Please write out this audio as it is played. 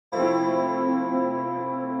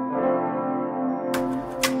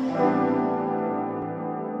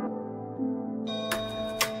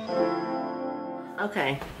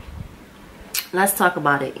Okay, let's talk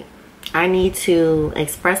about it. I need to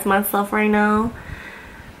express myself right now.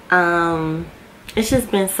 It's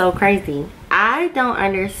just been so crazy. I don't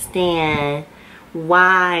understand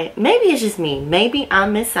why. Maybe it's just me. Maybe I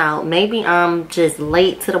miss out. Maybe I'm just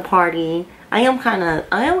late to the party. I am kind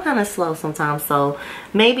of slow sometimes, so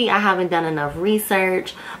maybe I haven't done enough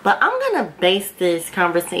research. But I'm gonna base this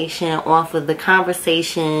conversation off of the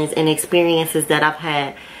conversations and experiences that I've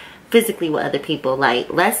had physically with other people. Like,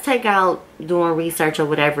 let's take out doing research or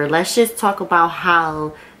whatever. Let's just talk about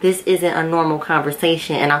how this isn't a normal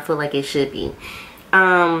conversation, and I feel like it should be.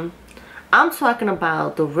 I'm talking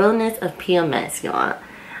about the realness of PMS, y'all.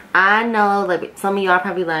 I know, like, some of y'all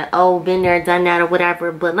probably like, oh, been there, done that, or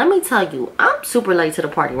whatever. But let me tell you, I'm super late to the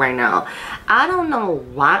party right now. I don't know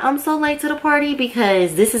why I'm so late to the party,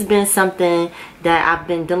 because this has been something that I've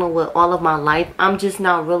been dealing with all of my life. I'm just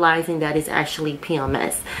now realizing that it's actually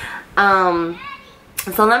PMS.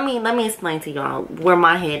 So let me explain to y'all where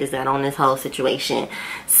my head is at on this whole situation.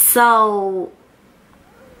 So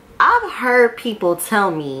I've heard people tell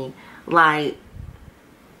me, like,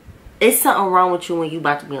 it's something wrong with you when you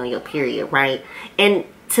about to be on your period, right? And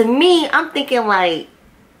to me, I'm thinking, like,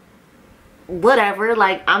 whatever,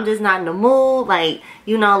 like, I'm just not in the mood, like,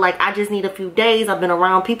 you know, like, I just need a few days, I've been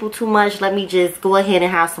around people too much, let me just go ahead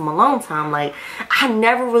and have some alone time. Like, I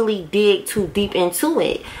never really dig too deep into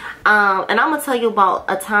it. And I'm gonna tell you about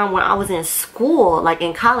a time when I was in school, like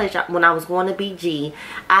in college, when I was going to BG.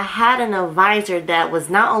 I had an advisor that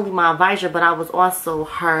was not only my advisor, but I was also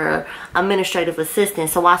her administrative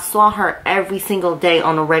assistant. So I saw her every single day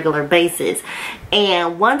on a regular basis.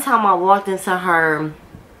 And one time I walked into her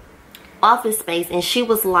office space, and she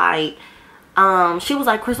was like,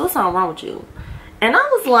 Chris, what's wrong with you? And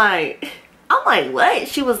I'm like, what?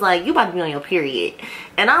 She was like, you about to be on your period.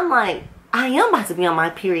 And I'm like, I am about to be on my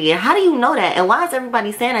period. How do you know that? And why is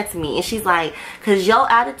everybody saying that to me? And she's like, because your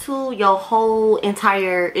attitude, your whole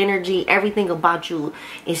entire energy, everything about you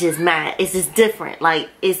is just mad. It's just different. Like,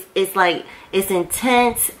 it's like, it's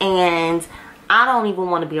intense, and I don't even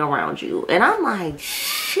want to be around you. And I'm like,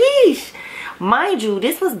 sheesh. Mind you,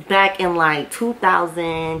 this was back in like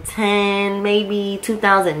 2010, maybe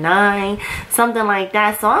 2009, something like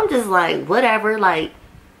that. So I'm just like, whatever. Like,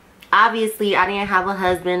 obviously, I didn't have a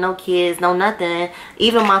husband, no kids, no nothing.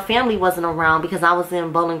 Even my family wasn't around because I was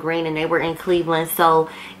in Bowling Green and they were in Cleveland. So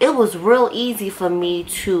it was real easy for me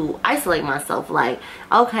to isolate myself. Like,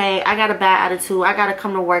 okay, I got a bad attitude, I gotta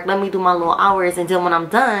come to work, let me do my little hours, and then when I'm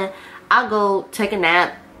done, I'll go take a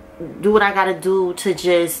nap, do what I gotta do to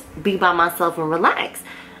just be by myself and relax.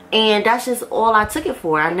 And that's just all I took it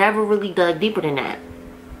for. I never really dug deeper than that.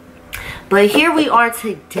 But here we are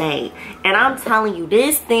today, and I'm telling you,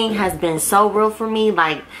 this thing has been so real for me.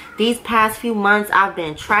 Like, these past few months, I've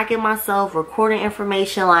been tracking myself, recording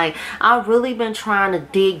information. Like, I've really been trying to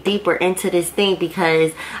dig deeper into this thing,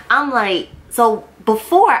 because I'm like, so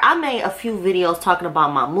before, I made a few videos talking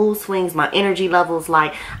about my mood swings, my energy levels.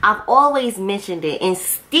 Like, I've always mentioned it, and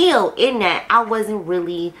still in that, I wasn't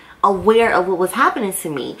really aware of what was happening to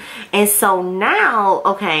me. And so now,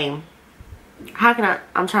 okay, how can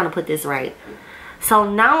I'm trying to put this right. So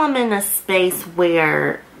now I'm in a space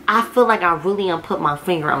where I feel like I really am put my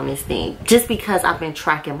finger on this thing, just because I've been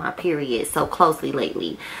tracking my period so closely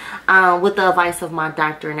lately, with the advice of my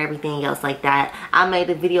doctor and everything else like that. I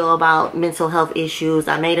made a video about mental health issues.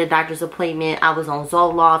 I made a doctor's appointment. I was on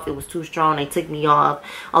Zoloft. It was too strong. They took me off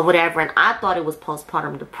or whatever, and I thought it was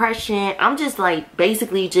postpartum depression. I'm just like,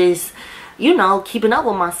 basically just, you know, keeping up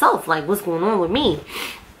with myself, like, what's going on with me.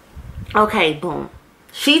 Okay, boom.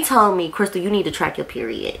 She told me, Crystal, you need to track your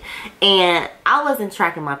period. And I wasn't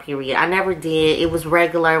tracking my period. I never did. It was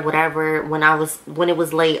regular, whatever. When it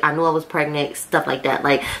was late, I knew I was pregnant, stuff like that.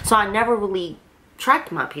 Like, so I never really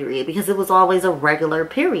tracked my period, because it was always a regular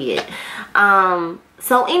period.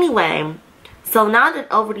 So anyway, so now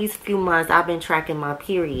that over these few months I've been tracking my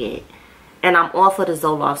period, and I'm off of the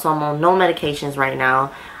Zoloft, so I'm on no medications right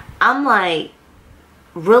now. I'm like,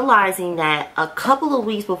 realizing that a couple of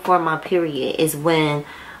weeks before my period is when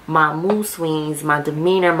my mood swings, my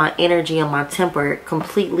demeanor, my energy, and my temper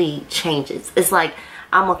completely changes. It's like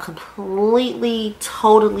I'm a completely,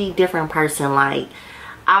 totally different person. Like,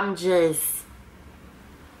 I'm just,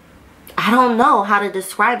 I don't know how to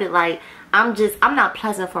describe it. Like, I'm not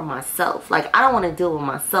pleasant for myself. Like, I don't want to deal with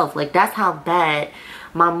myself. Like, that's how bad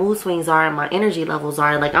my mood swings are and my energy levels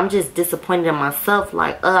are. Like, I'm just disappointed in myself.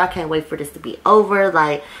 Like, I can't wait for this to be over.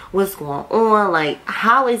 Like, what's going on? Like,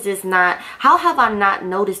 how have I not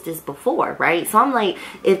noticed this before, right? So I'm like,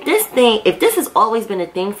 if this has always been a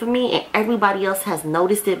thing for me and everybody else has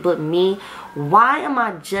noticed it but me, why am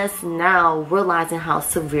I just now realizing how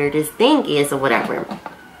severe this thing is or whatever?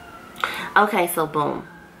 Okay, so boom.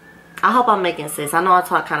 I hope I'm making sense. I know I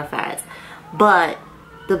talk kind of fast, but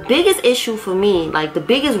the biggest issue for me, like the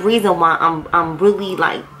biggest reason why I'm really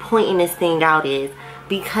like pointing this thing out is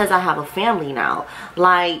because I have a family now.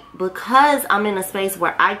 Like, because I'm in a space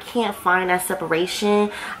where I can't find that separation.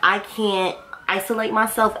 I can't isolate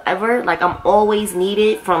myself ever. Like, I'm always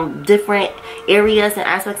needed from different areas and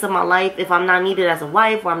aspects of my life. If I'm not needed as a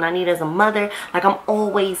wife or I'm not needed as a mother, like, I'm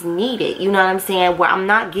always needed. You know what I'm saying? Where I'm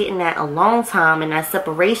not getting that alone time and that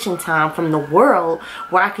separation time from the world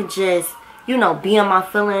where I can just, you know, be in my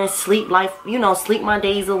feelings, sleep life, you know, sleep my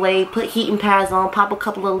days away, put heating pads on, pop a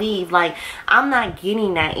couple of leaves. Like, I'm not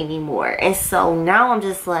getting that anymore. And so now I'm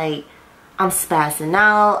just like, I'm spazzing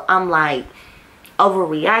out. I'm like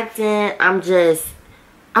overreacting. I'm just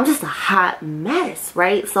a hot mess,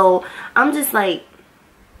 right? So I'm just like,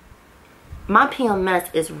 my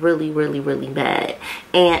PMS is really, really, really bad.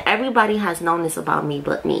 And everybody has known this about me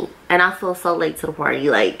but me. And I feel so late to the party.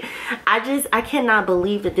 Like, I cannot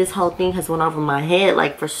believe that this whole thing has went over my head,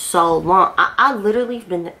 like, for so long. I literally have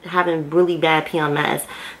been having really bad PMS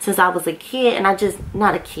since I was a kid. And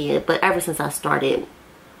not a kid, but ever since I started.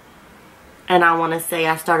 And I want to say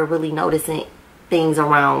I started really noticing things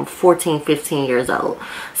around 14, 15 years old.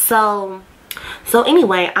 So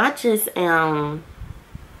anyway, I just am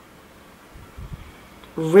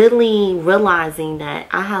really realizing that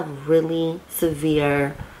I have really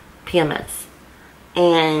severe PMS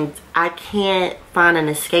and I can't find an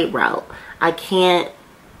escape route. I don't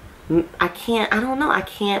know, I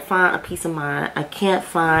can't find a peace of mind. I can't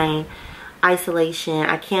find isolation.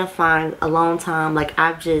 I can't find alone time. Like,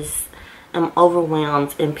 I'm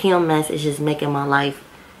overwhelmed, and PMS is just making my life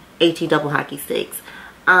HE double hockey sticks.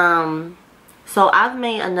 So I've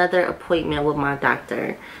made another appointment with my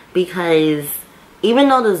doctor because even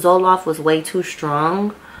though the Zoloft was way too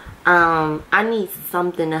strong, I need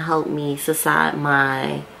something to help me subside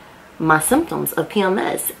my symptoms of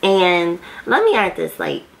PMS. And let me add this,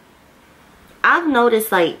 like, I've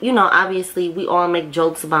noticed, like, you know, obviously we all make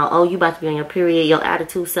jokes about, oh, you about to be on your period, your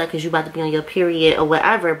attitude sucks because you about to be on your period or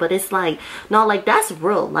whatever. But it's like, no, like, that's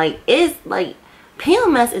real. Like, it's like,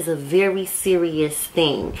 PMS is a very serious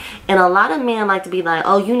thing. And a lot of men like to be like,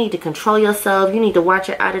 oh, you need to control yourself, you need to watch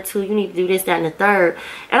your attitude, you need to do this, that, and the third.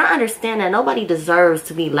 And I understand that nobody deserves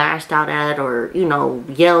to be lashed out at or, you know,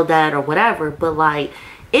 yelled at or whatever. But, like,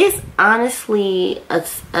 it's honestly a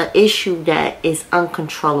issue that is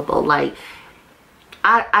uncontrollable. Like,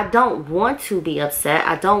 I don't want to be upset.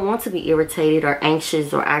 I don't want to be irritated or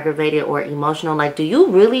anxious or aggravated or emotional. Like, do you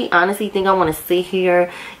really honestly think I want to sit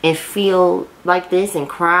here and feel like this and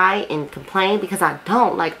cry and complain? Because I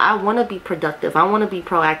don't. Like, I want to be productive. I want to be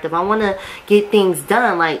proactive. I want to get things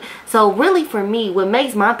done. Like, so really for me, what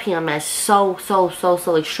makes my PMS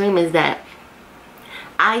so extreme is that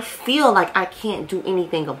I feel like I can't do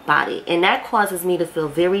anything about it. And that causes me to feel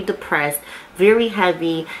very depressed, very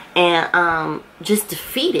heavy, and just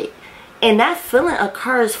defeated. And that feeling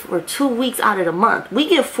occurs for 2 weeks out of the month. We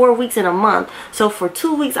get 4 weeks in a month. So for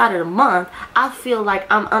 2 weeks out of the month, I feel like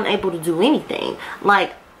I'm unable to do anything.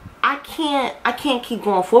 Like, I can't keep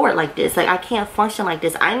going forward like this. Like, I can't function like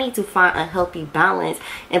this. I need to find a healthy balance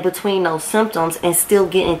in between those symptoms and still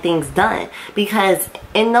getting things done. Because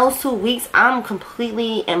in those 2 weeks, I'm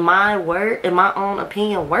completely, in my own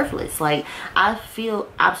opinion, worthless. Like, I feel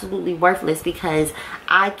absolutely worthless because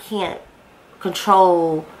I can't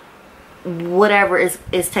control whatever is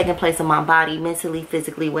taking place in my body, mentally,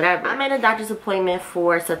 physically, whatever. I made a doctor's appointment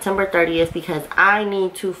for September 30th because I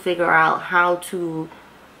need to figure out how to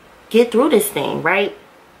get through this thing, right?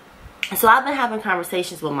 So I've been having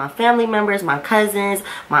conversations with my family members, my cousins,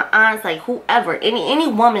 my aunts, like whoever, any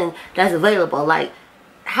woman that's available. Like,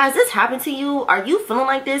 has this happened to you? Are you feeling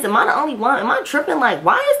like this? Am I the only one? Am I tripping? Like,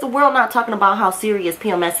 why is the world not talking about how serious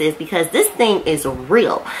PMS is? Because this thing is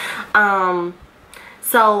real.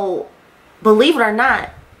 So believe it or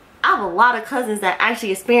not, I have a lot of cousins that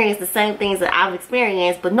actually experience the same things that I've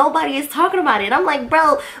experienced, but nobody is talking about it. I'm like,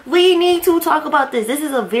 bro, we need to talk about this. This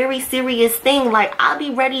is a very serious thing. Like, I'll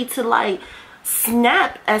be ready to, like,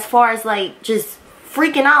 snap as far as, like, just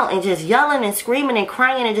freaking out and just yelling and screaming and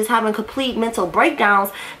crying and just having complete mental breakdowns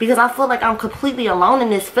because I feel like I'm completely alone in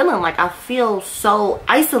this feeling. Like I feel so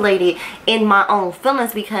isolated in my own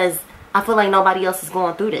feelings because I feel like nobody else is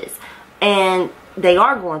going through this, and they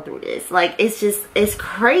are going through this. Like it's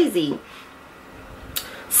crazy.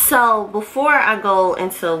 So before I go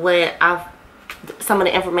into some of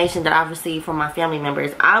the information that I've received from my family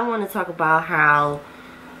members, I want to talk about how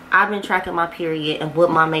I've been tracking my period and what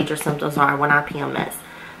my major symptoms are when I PMS.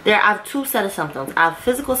 I have two sets of symptoms. I have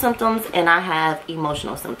physical symptoms and I have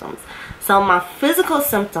emotional symptoms. So my physical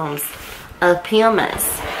symptoms of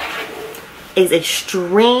PMS is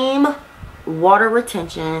extreme water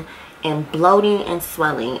retention and bloating and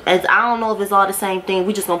swelling. As I don't know if it's all the same thing.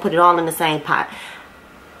 We just gonna put it all in the same pot.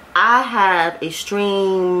 I have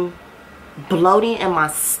extreme bloating in my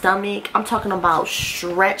stomach. I'm talking about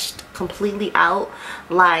stretched completely out.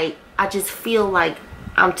 Like I just feel like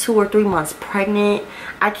I'm 2 or 3 months pregnant.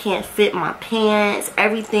 I can't fit my pants.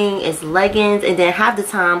 Everything is leggings, and then half the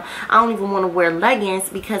time I don't even want to wear leggings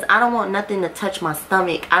because I don't want nothing to touch my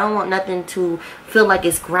stomach. I don't want nothing to feel like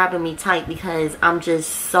it's grabbing me tight because I'm just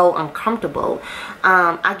so uncomfortable.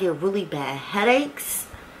 I get really bad headaches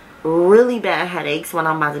when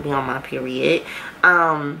I'm about to be on my period.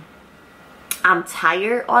 I'm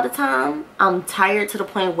tired all the time. I'm tired to the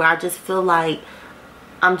point where I just feel like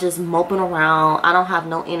I'm just moping around. I don't have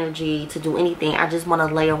no energy to do anything. I just want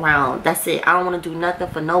to lay around. That's it. I don't want to do nothing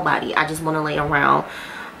for nobody. I just want to lay around.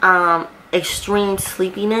 Extreme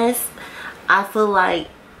sleepiness. I feel like,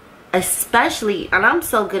 especially, and I'm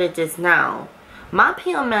so good at this now, my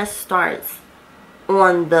PMS starts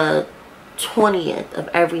on the 20th of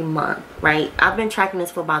every month, right? I've been tracking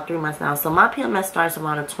this for about 3 months now. So my PMS starts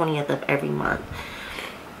around the 20th of every month.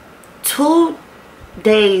 2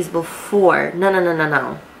 days before,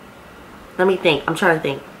 no. Let me think. I'm trying to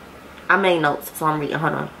think. I made notes, so I'm reading.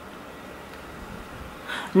 Hold on.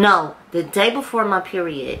 No, the day before my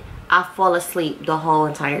period, I fall asleep the whole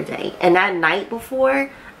entire day. And that night before,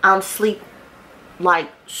 I'm sleep like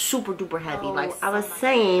super duper heavy. Like I was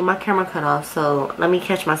saying, my camera cut off, so let me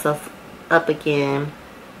catch myself up again.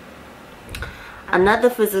 Another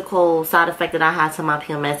physical side effect that I have to my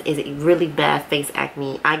PMS is really bad face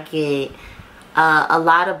acne. I get a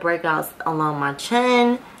lot of breakouts along my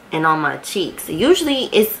chin and on my cheeks. Usually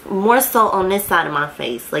it's more so on this side of my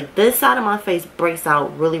face. Like this side of my face breaks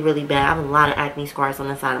out really bad. I have a lot of acne scars on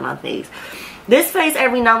this side of my face. This face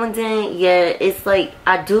every now and then, yeah, it's like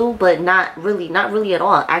I do, but not really at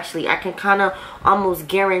all. Actually, I can kind of almost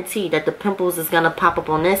guarantee that the pimples is going to pop up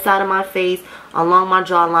on this side of my face, along my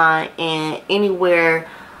jawline, and anywhere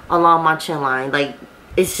along my chin line. Like,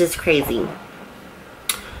 it's just crazy.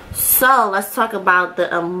 So, let's talk about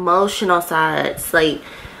the emotional sides. Like,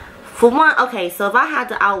 for one, okay, so if I had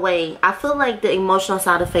to outweigh, I feel like the emotional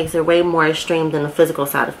side effects are way more extreme than the physical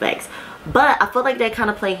side effects. But I feel like they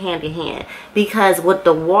kind of play hand in hand, because with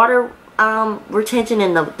the water retention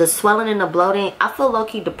and the swelling and the bloating, I feel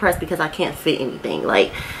low-key depressed because I can't fit anything.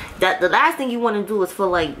 Like that, the last thing you want to do is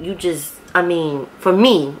feel like you just, I mean, for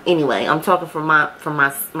me anyway, I'm talking from my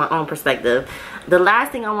own perspective. The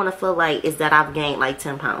last thing I want to feel like is that I've gained like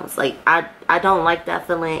 10 pounds. Like I don't like that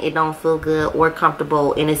feeling. It don't feel good or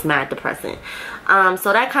comfortable, and it's mad depressing.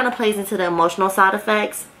 So that kind of plays into the emotional side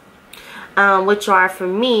effects. Which are for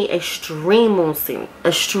me extreme mood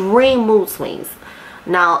swings.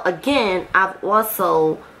 Now again, I've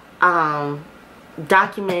also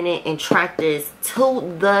documented and tracked this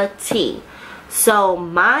to the T. So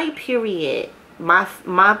my period, my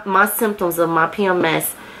symptoms of my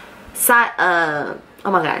PMS side,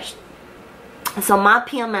 oh my gosh. So my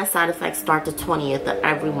PMS side effects start the 20th of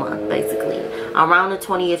every month, basically around the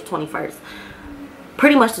 20th, 21st,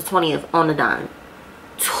 pretty much the 20th on the dime.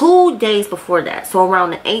 2 days before that, so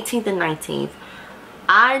around the 18th and 19th,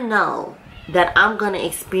 I know that I'm going to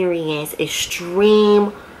experience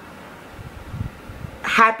extreme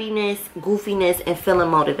happiness, goofiness, and feeling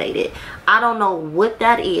motivated. I don't know what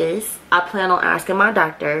that is. I plan on asking my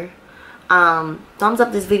doctor. Thumbs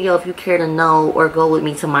up this video if you care to know, or go with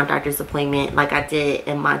me to my doctor's appointment like I did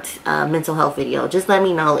in my mental health video. Just let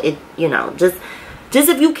me know, it, you know, just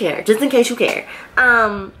if you care, just in case you care.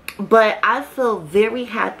 But I feel very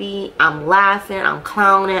happy. I'm laughing, I'm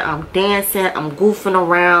clowning, I'm dancing, I'm goofing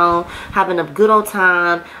around, having a good old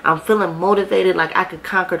time. I'm feeling motivated, like I could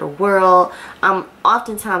conquer the world. I'm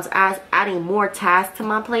oftentimes adding more tasks to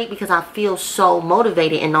my plate because I feel so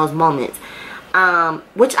motivated in those moments.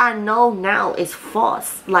 which I know now is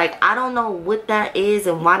false. Like, I don't know what that is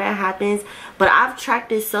and why that happens, but I've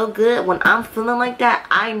tracked it so good. When I'm feeling like that,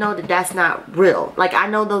 I know that that's not real. Like, I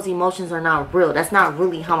know those emotions are not real. That's not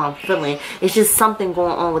really how I'm feeling. It's just something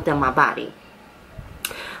going on within my body.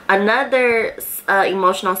 Another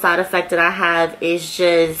emotional side effect that I have is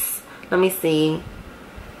just, let me see,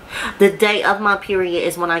 the day of my period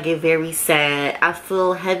is when I get very sad. I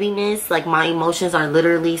feel heaviness, like my emotions are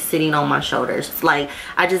literally sitting on my shoulders. Like,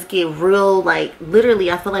 I just get real, like,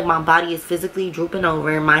 literally I feel like my body is physically drooping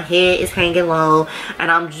over, my head is hanging low,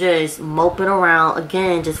 and I'm just moping around,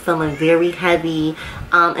 again, just feeling very heavy,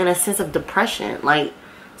 in a sense of depression. Like,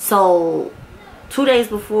 so 2 days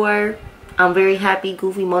before, I'm very happy,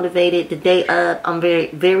 goofy, motivated. The day of, I'm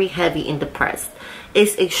very heavy and depressed.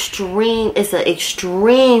 It's extreme. It's an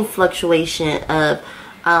extreme fluctuation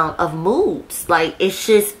of moods. Like, it's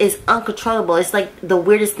just, it's uncontrollable. It's like the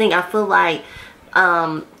weirdest thing. I feel like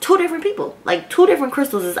 2 different people, like 2 different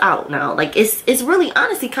crystals is out now. Like, it's really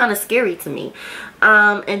honestly kind of scary to me.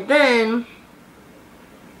 And then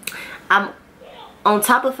I'm on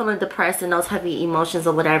top of feeling depressed and those heavy emotions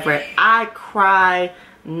or whatever, I cry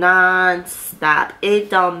non-stop.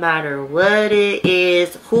 It don't matter what it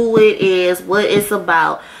is, who it is, what it's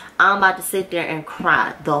about. I'm about to sit there and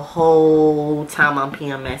cry the whole time I'm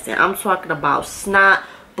PMSing. I'm talking about snot,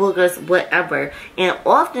 boogers, whatever. And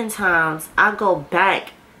oftentimes I go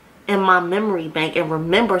back in my memory bank and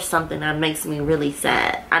remember something that makes me really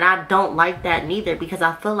sad, and I don't like that neither, because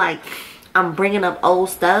I feel like I'm bringing up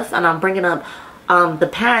old stuff and I'm bringing up the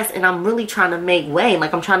past, and I'm really trying to make way.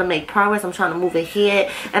 Like, I'm trying to make progress, I'm trying to move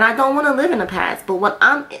ahead, and I don't want to live in the past. But when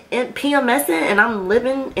I'm in PMSing and I'm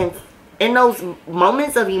living in those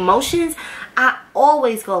moments of emotions, I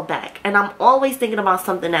always go back, and I'm always thinking about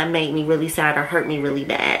something that made me really sad or hurt me really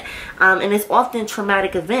bad, and it's often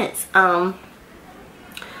traumatic events.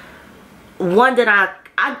 One that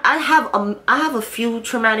I have a few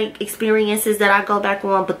traumatic experiences that I go back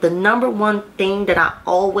on, but the number one thing that I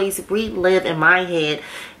always relive in my head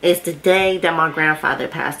is the day that my grandfather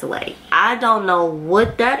passed away. I don't know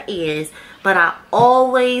what that is, but I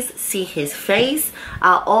always see his face.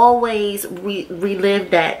 I always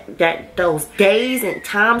relive those days and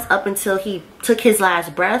times up until he took his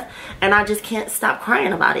last breath, and I just can't stop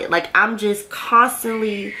crying about it. Like, I'm just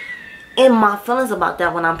constantly in my feelings about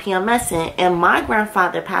that when I'm PMSing. And my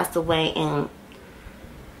grandfather passed away in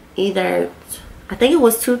either, I think it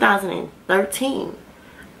was 2013.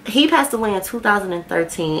 He passed away in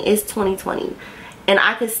 2013. It's 2020. And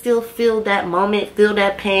I could still feel that moment, feel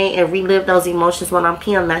that pain, and relive those emotions when I'm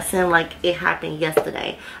PMSing like it happened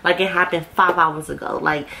yesterday. Like it happened 5 hours ago.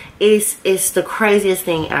 Like, it's the craziest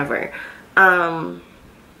thing ever.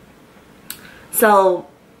 So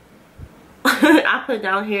I put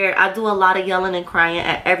down here, I do a lot of yelling and crying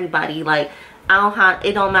at everybody. Like,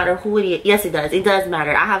 it don't matter who it is. Yes, it does. It does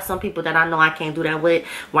matter. I have some people that I know I can't do that with.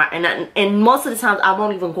 And most of the times I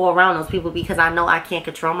won't even go around those people because I know I can't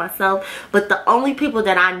control myself. But the only people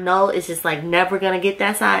that I know is just like never gonna get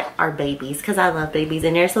that side are babies, because I love babies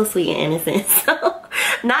and they're so sweet and innocent. So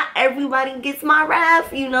not everybody gets my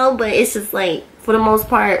wrath, you know, but it's just like, for the most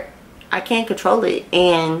part, I can't control it.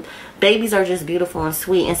 And babies are just beautiful and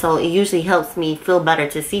sweet, and so it usually helps me feel better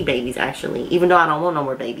to see babies, actually, even though I don't want no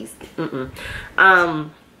more babies.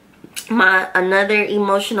 Another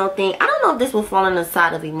emotional thing, I don't know if this will fall on the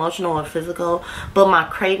side of emotional or physical, but my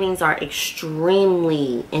cravings are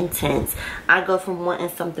extremely intense. I go from wanting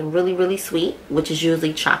something really, really sweet, which is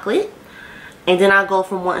usually chocolate, and then I go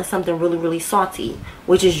from wanting something really, really salty,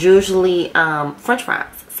 which is usually French fries.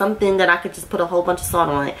 Something that I could just put a whole bunch of salt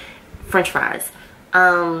on it. French fries.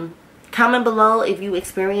 Comment below if you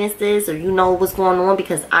experience this or you know what's going on,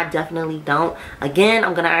 because I definitely don't. Again,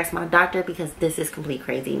 I'm gonna ask my doctor, because this is complete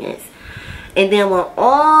craziness. And then when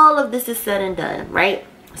all of this is said and done, right,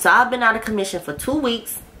 so I've been out of commission for 2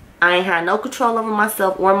 weeks. I ain't had no control over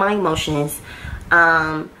myself or my emotions.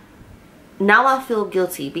 Now I feel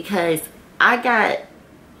guilty because I got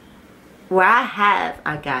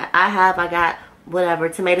whatever,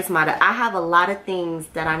 tomato. I have a lot of things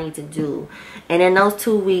that I need to do, and in those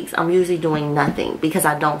 2 weeks I'm usually doing nothing because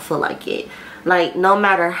I don't feel like it. Like, no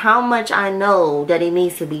matter how much I know that it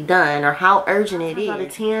needs to be done or how urgent it is, out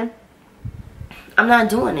of 10, I'm not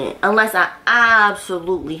doing it unless I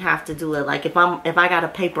absolutely have to do it. Like, if I got a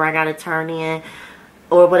paper I gotta turn in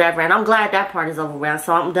or whatever, and I'm glad that part is over with,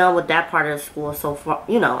 so I'm done with that part of the school so far.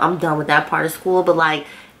 You know, I'm done with that part of school. But like,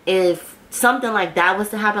 if something like that was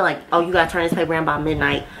to happen, like, oh, you gotta turn this paper in by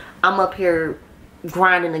midnight, I'm up here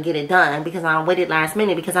grinding to get it done because I waited last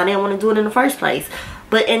minute because I didn't want to do it in the first place.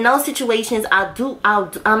 But in those situations,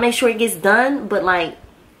 I'll make sure it gets done. But like,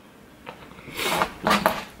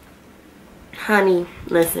 honey,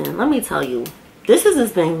 listen, let me tell you, this has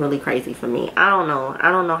just been really crazy for me. I don't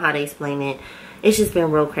know how to explain it. It's just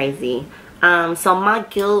been real crazy. So my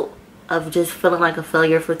guilt of just feeling like a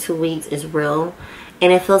failure for 2 weeks is real,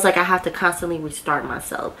 and it feels like I have to constantly restart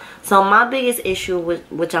myself. So my biggest issue,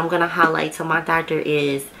 which I'm gonna highlight to my doctor,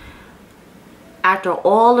 is after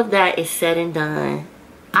all of that is said and done,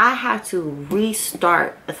 I have to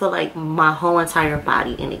restart, I feel like, my whole entire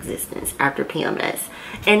body in existence after PMS.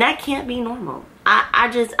 And that can't be normal.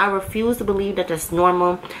 I refuse to believe that that's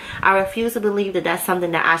normal. I refuse to believe that that's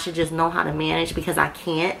something that I should just know how to manage, because I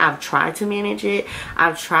can't. I've tried to manage it.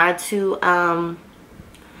 I've tried to,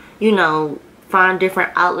 you know, find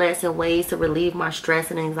different outlets and ways to relieve my stress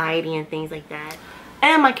and anxiety and things like that.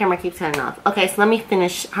 And my camera keeps cutting off. Okay, so let me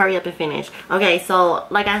finish. Hurry up and finish. Okay, so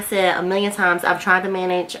like I said a million times, I've tried to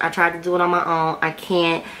manage. I tried to do it on my own. I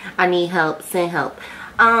can't. I need help. Send help.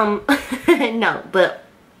 No, but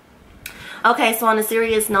okay, so on a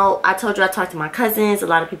serious note, I told you I talked to my cousins. A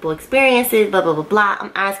lot of people experience it, blah, blah, blah, blah.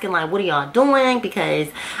 I'm asking, like, what are y'all doing? Because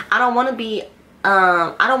I don't want to be,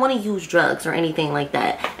 I don't want to use drugs or anything like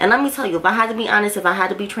that. And let me tell you, if I had to be honest, if I had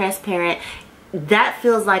to be transparent, that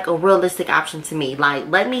feels like a realistic option to me. Like,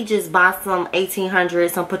 let me just buy some 1800,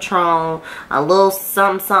 some Patron, a little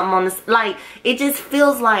something on this. Like, it just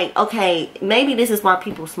feels like, okay, maybe this is why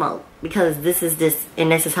people smoke, because this and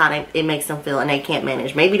this is how it makes them feel, and they can't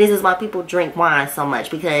manage. Maybe this is why people drink wine so much,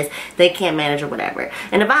 because they can't manage or whatever.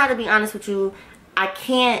 And if I had to be honest with you, I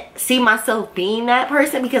can't see myself being that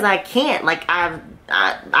person, because I can't. Like, I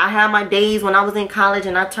had my days when I was in college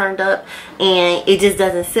and I turned up, and it just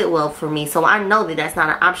doesn't sit well for me. So I know that that's not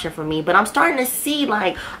an option for me. But I'm starting to see,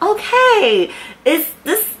 like, okay, it's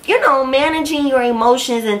this, you know, managing your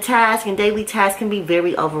emotions and tasks and daily tasks can be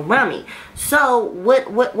very overwhelming. So what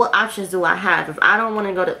options do I have if I don't want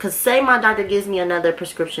to go to, because say my doctor gives me another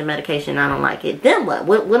prescription medication and I don't like it, then what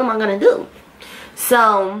am I going to do?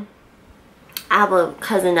 So I have a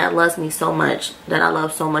cousin that loves me so much, that I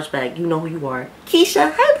love so much back. You know who you are.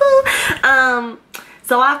 Keisha. Hi, boo.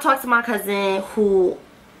 So I've talked to my cousin, who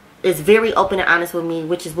is very open and honest with me,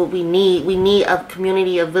 which is what we need. We need a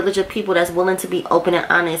community, a village of people that's willing to be open and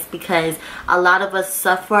honest, because a lot of us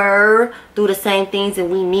suffer through the same things, and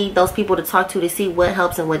we need those people to talk to see what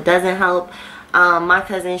helps and what doesn't help. My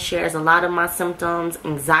cousin shares a lot of my symptoms,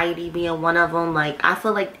 anxiety being one of them. Like, I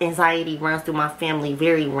feel like anxiety runs through my family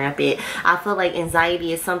very rampant. I feel like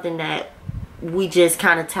anxiety is something that we just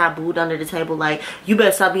kind of tabooed under the table. Like, you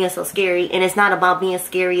better stop being so scary. And it's not about being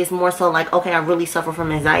scary. It's more so like, okay, I really suffer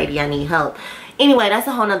from anxiety. I need help. Anyway, that's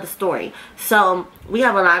a whole nother story. So we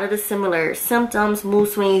have a lot of the similar symptoms, mood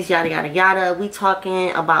swings, yada, yada, yada. We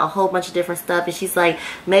talking about a whole bunch of different stuff. And she's like,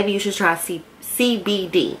 maybe you should try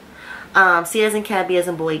CBD. C as in cat, B as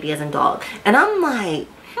in boy, D as in dog. And I'm like,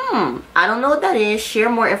 I don't know what that is. Share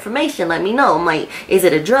more information. Let me know. I'm like, is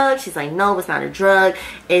it a drug? She's like, no, it's not a drug.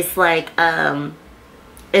 It's like, I'm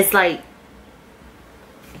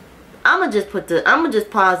gonna just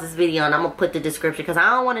pause this video and I'm gonna put the description, because I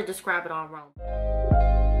don't want to describe it all wrong.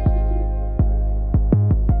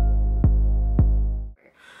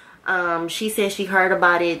 She said she heard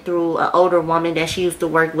about it through an older woman that she used to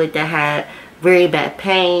work with that had very bad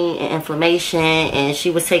pain and inflammation, and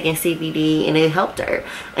she was taking CBD and it helped her.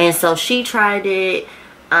 And so she tried it,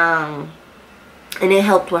 and it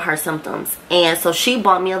helped with her symptoms. And so she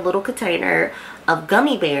bought me a little container of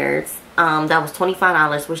gummy bears. That was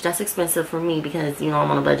 $25, which that's expensive for me, because, you know,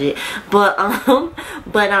 I'm on a budget. But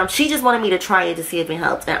she just wanted me to try it to see if it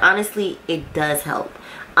helps. And honestly, it does help.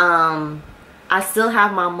 I still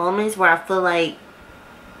have my moments where I feel like,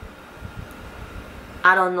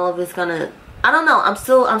 I don't know if it's gonna, I don't know. I'm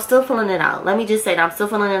still feeling it out. Let me just say that I'm still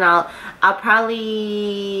feeling it out.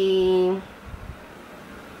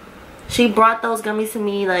 She brought those gummies to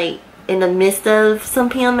me like in the midst of some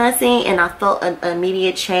PMSing, and I felt an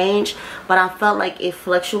immediate change, but I felt like it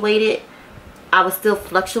fluctuated. I was still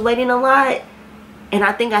fluctuating a lot, and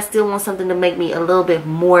I think I still want something to make me a little bit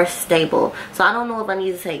more stable. So I don't know if I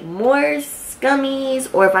need to take more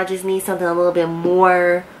gummies or if I just need something a little bit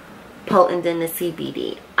more potent than the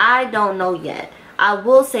CBD. I don't know yet. I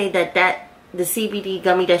will say that the CBD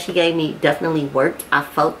gummy that she gave me definitely worked. I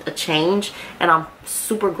felt a change, and I'm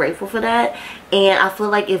super grateful for that. And I feel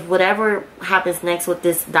like if whatever happens next with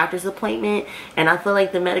this doctor's appointment, and I feel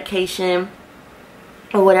like the medication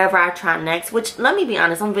or whatever I try next, which, let me be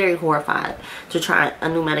honest, I'm very horrified to try a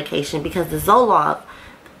new medication, because the Zoloft,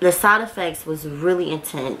 the side effects was really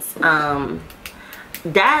intense.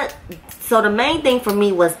 so the main thing for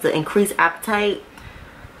me was the increased appetite.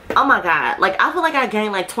 Oh my god, like I feel like I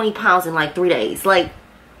gained like 20 pounds in like 3 days. Like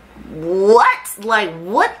what? Like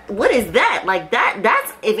what is that? Like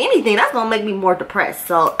that's, if anything, that's gonna make me more depressed.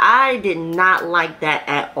 So I did not like that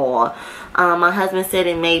at all. My husband said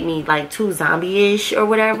it made me like too zombie-ish or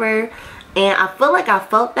whatever, and I feel like I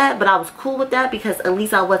felt that, but I was cool with that because at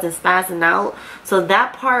least I wasn't spazzing out. So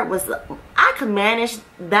that part was, I could manage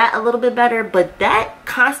that a little bit better, but that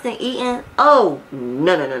constant eating, oh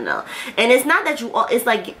no. And it's not that you, it's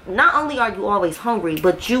like not only are you always hungry,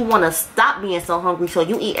 but you want to stop being so hungry, so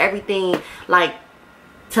you eat everything like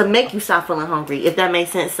to make you stop feeling hungry, if that makes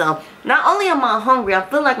sense. So not only am I hungry, I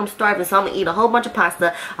feel like I'm starving, so I'm gonna eat a whole bunch of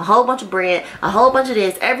pasta, a whole bunch of bread, a whole bunch of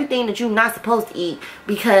this, everything that you're not supposed to eat,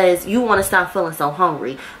 because you want to stop feeling so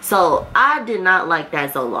hungry. So I did not like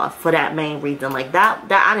that Zoloft for that main reason. Like that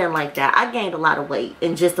I didn't like that. I gained a lot of weight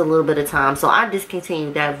in just a little bit of time, so I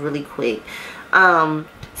discontinued that really quick. So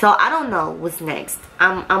I don't know what's next.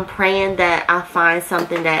 I'm praying that I find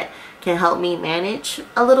something that can help me manage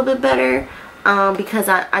a little bit better. Because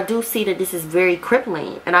I do see that this is very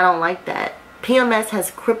crippling, and I don't like that. PMS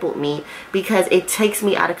has crippled me because it takes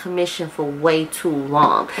me out of commission for way too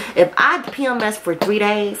long. If I PMS for 3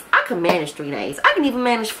 days, I can manage 3 days. I can even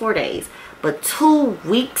manage 4 days. But 2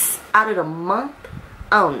 weeks out of the month?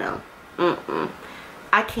 Oh no.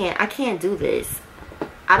 I can't do this.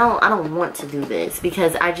 I don't want to do this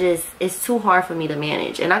because it's too hard for me to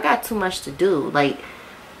manage, and I got too much to do. Like,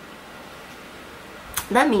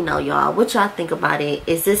 let me know, y'all, what y'all think about it.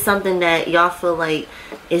 Is this something that y'all feel like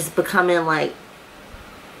is becoming like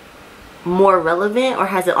more relevant, or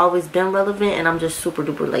has it always been relevant and I'm just super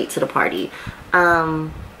duper late to the party?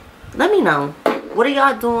 Let me know. What are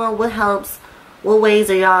y'all doing? What helps? What ways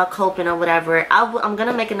are y'all coping or whatever? I'm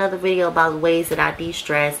gonna make another video about ways that I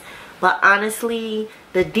de-stress. But honestly,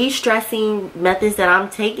 the de-stressing methods that I'm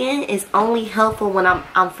taking is only helpful when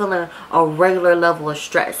I'm feeling a regular level of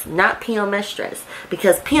stress, not PMS stress.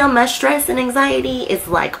 Because PMS stress and anxiety is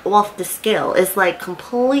like off the scale. It's like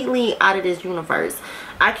completely out of this universe.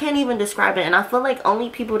 I can't even describe it, and I feel like only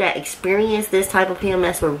people that experience this type of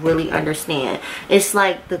PMS will really understand. It's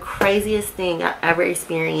like the craziest thing I've ever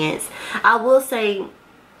experienced. I will say,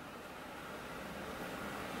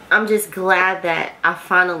 I'm just glad that I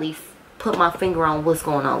finally put my finger on what's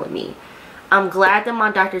going on with me. I'm glad that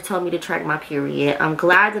my doctor told me to track my period. I'm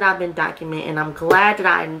glad that I've been documenting. I'm glad that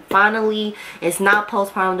I finally, it's not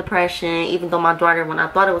postpartum depression, even though my daughter, when I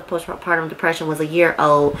thought it was postpartum depression, was a year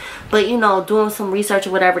old. But you know, doing some research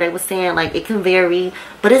or whatever, they were saying like it can vary,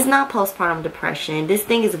 but it's not postpartum depression. This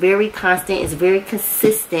thing is very constant, it's very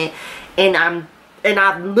consistent, and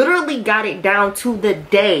I've literally got it down to the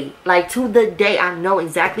day. Like, to the day, I know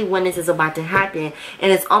exactly when this is about to happen.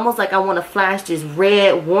 And it's almost like I want to flash this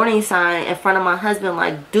red warning sign in front of my husband.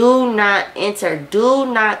 Like, do not enter. Do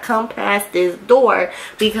not come past this door.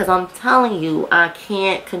 Because I'm telling you, I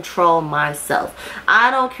can't control myself.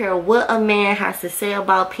 I don't care what a man has to say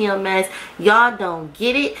about PMS. Y'all don't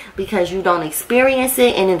get it because you don't experience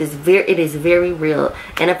it. And it is very real.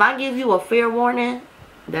 And if I give you a fair warning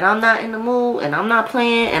that I'm not in the mood and I'm not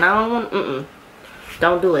playing and I don't want,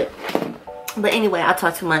 don't do it. But anyway, I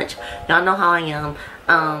talk too much. Y'all know how I am.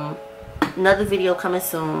 Another video coming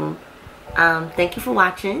soon. Thank you for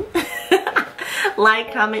watching.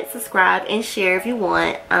 Like, comment, subscribe, and share if you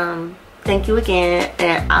want. Thank you again,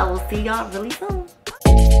 and I will see y'all really soon.